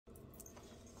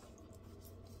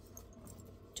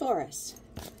Taurus.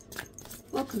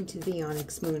 Welcome to the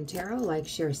Onyx Moon Tarot. Like,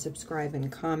 share, subscribe,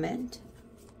 and comment.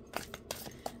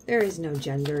 There is no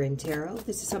gender in tarot.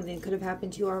 This is something that could have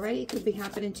happened to you already. It could be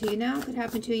happening to you now. It could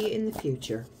happen to you in the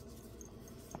future.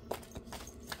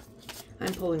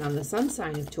 I'm pulling on the sun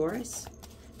sign of Taurus.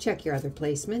 Check your other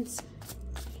placements.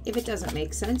 If it doesn't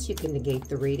make sense, you can negate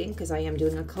the reading because I am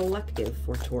doing a collective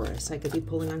for Taurus. I could be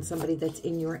pulling on somebody that's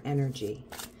in your energy.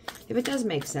 If it does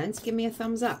make sense, give me a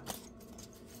thumbs up.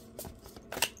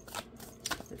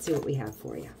 Let's see what we have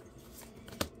for you.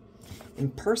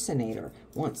 Impersonator.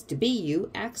 Wants to be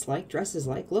you, acts like, dresses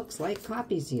like, looks like,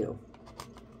 copies you.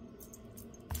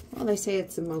 Well, they say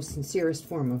it's the most sincerest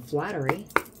form of flattery.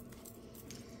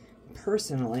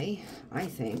 Personally, I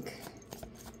think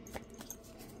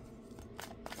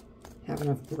have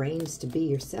enough brains to be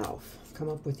yourself. Come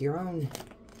up with your own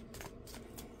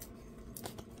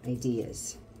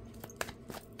ideas.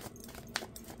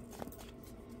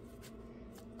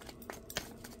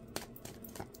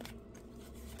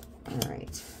 All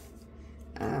right.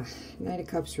 Knight of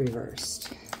Cups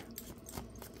reversed.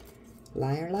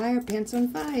 Liar, liar, pants on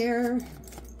fire.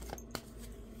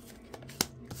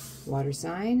 Water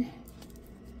sign.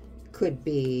 Could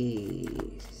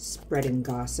be spreading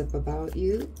gossip about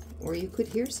you, or you could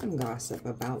hear some gossip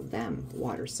about them.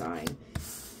 Water sign.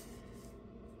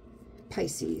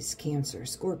 Pisces, Cancer,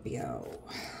 Scorpio.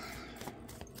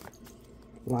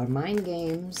 A lot of mind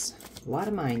games. A lot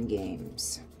of mind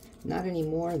games. Not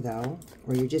anymore, though,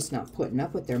 or you're just not putting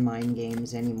up with their mind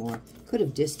games anymore. Could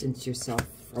have distanced yourself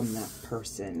from that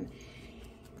person.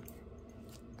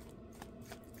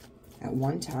 At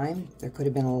one time, there could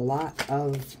have been a lot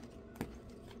of...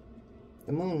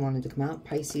 The moon wanted to come out.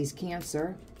 Pisces,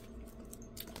 Cancer.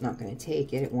 Not going to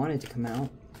take it. It wanted to come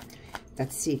out.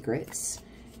 That's secrets.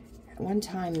 At one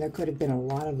time, there could have been a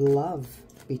lot of love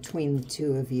between the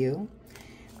two of you.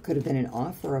 Could have been an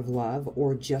offer of love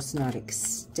or just not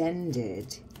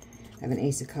extended. I have an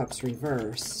Ace of Cups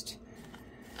reversed.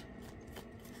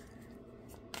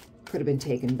 Could have been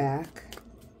taken back.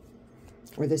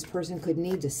 Or this person could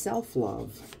need to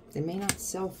self-love. They may not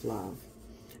self-love.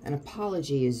 An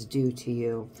apology is due to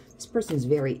you. This person's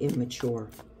very immature.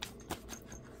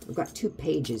 We've got 2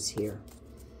 pages here.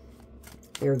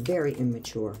 They're very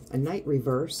immature. A Knight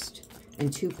reversed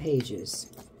and 2 pages.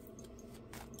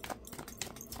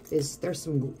 There's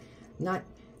some not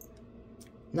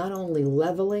only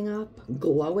leveling up,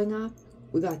 glowing up,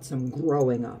 we got some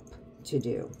growing up to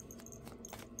do.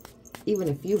 Even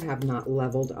if you have not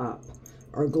leveled up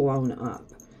or grown up,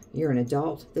 you're an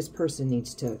adult, this person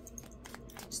needs to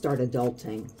start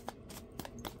adulting.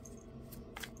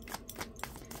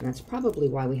 And that's probably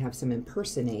why we have some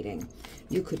impersonating.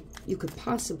 You could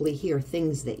possibly hear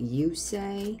things that you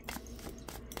say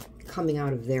coming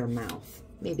out of their mouth.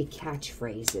 Maybe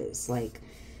catchphrases like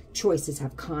choices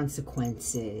have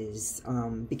consequences,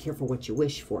 be careful what you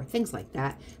wish for, things like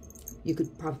that. You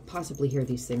could possibly hear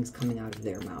these things coming out of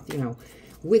their mouth. You know,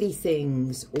 witty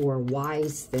things or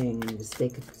wise things. They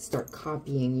could start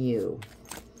copying you.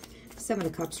 7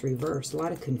 of Cups reversed. A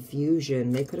lot of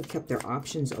confusion. They could have kept their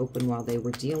options open while they were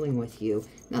dealing with you.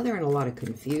 Now they're in a lot of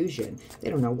confusion.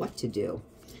 They don't know what to do.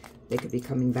 They could be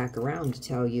coming back around to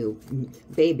tell you,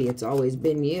 baby, it's always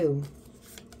been you.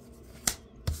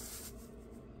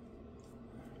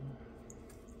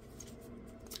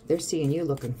 They're seeing you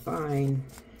looking fine.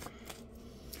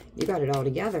 You got it all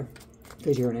together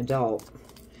because you're an adult.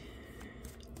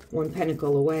 1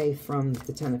 pentacle away from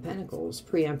the 10 of Pentacles,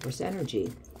 pre-Empress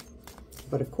energy.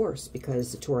 But of course,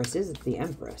 because the Taurus is the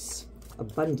Empress,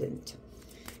 abundant.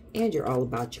 And you're all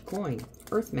about your coin,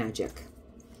 earth magic.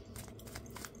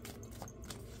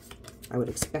 I would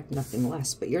expect nothing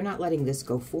less, but you're not letting this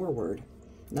go forward.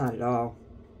 Not at all.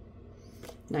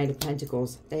 Knight of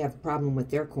Pentacles, they have a problem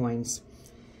with their coins.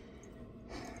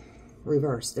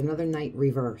 Reversed. Another Knight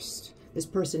reversed. This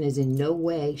person is in no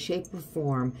way, shape, or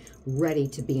form ready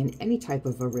to be in any type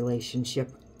of a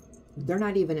relationship. They're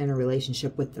not even in a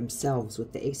relationship with themselves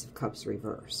with the Ace of Cups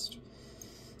reversed.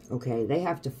 Okay, they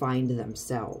have to find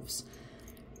themselves.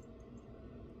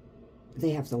 They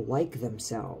have to like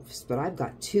themselves. But I've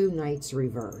got 2 Knights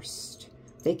reversed.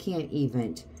 They can't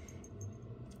even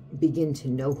begin to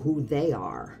know who they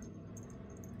are.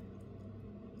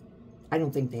 I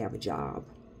don't think they have a job.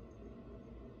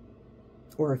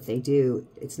 Or if they do,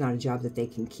 it's not a job that they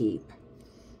can keep.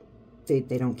 They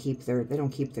don't keep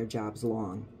their jobs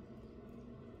long.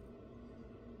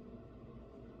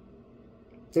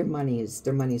 Their money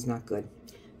is not good.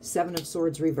 7 of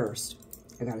Swords reversed.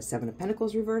 I got a 7 of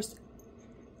Pentacles reversed.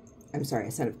 I'm sorry,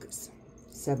 a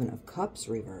 7 of Cups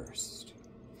reversed.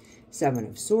 7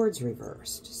 of Swords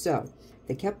reversed. So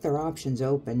They kept their options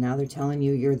open. Now they're telling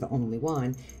you you're the only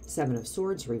one. Seven of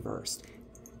Swords reversed.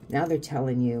 Now they're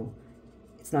telling you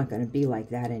it's not going to be like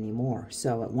that anymore.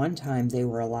 So at one time they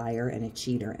were a liar and a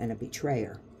cheater and a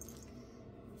betrayer.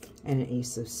 And an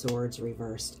Ace of Swords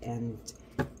reversed. And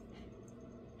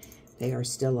they are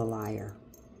still a liar.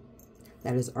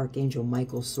 That is Archangel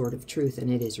Michael's sword of truth,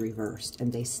 and it is reversed.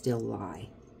 And they still lie.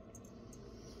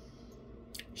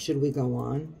 Should we go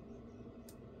on?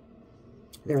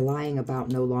 They're lying about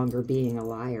no longer being a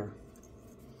liar.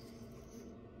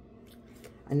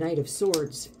 A Knight of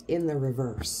Swords in the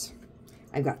reverse.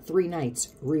 I've got 3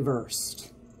 knights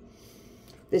reversed.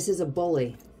 This is a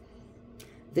bully.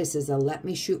 This is a let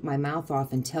me shoot my mouth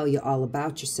off and tell you all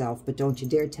about yourself, but don't you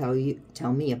dare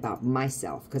tell me about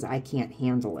myself, because I can't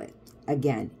handle it.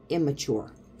 Again,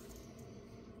 immature.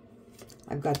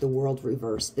 I've got the World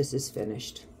reversed. This is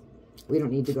finished. We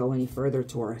don't need to go any further,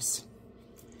 Taurus.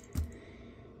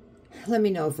 Let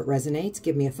me know if it resonates.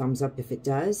 Give me a thumbs up if it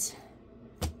does.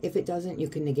 If it doesn't, you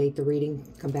can negate the reading.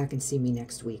 Come back and see me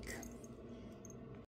next week.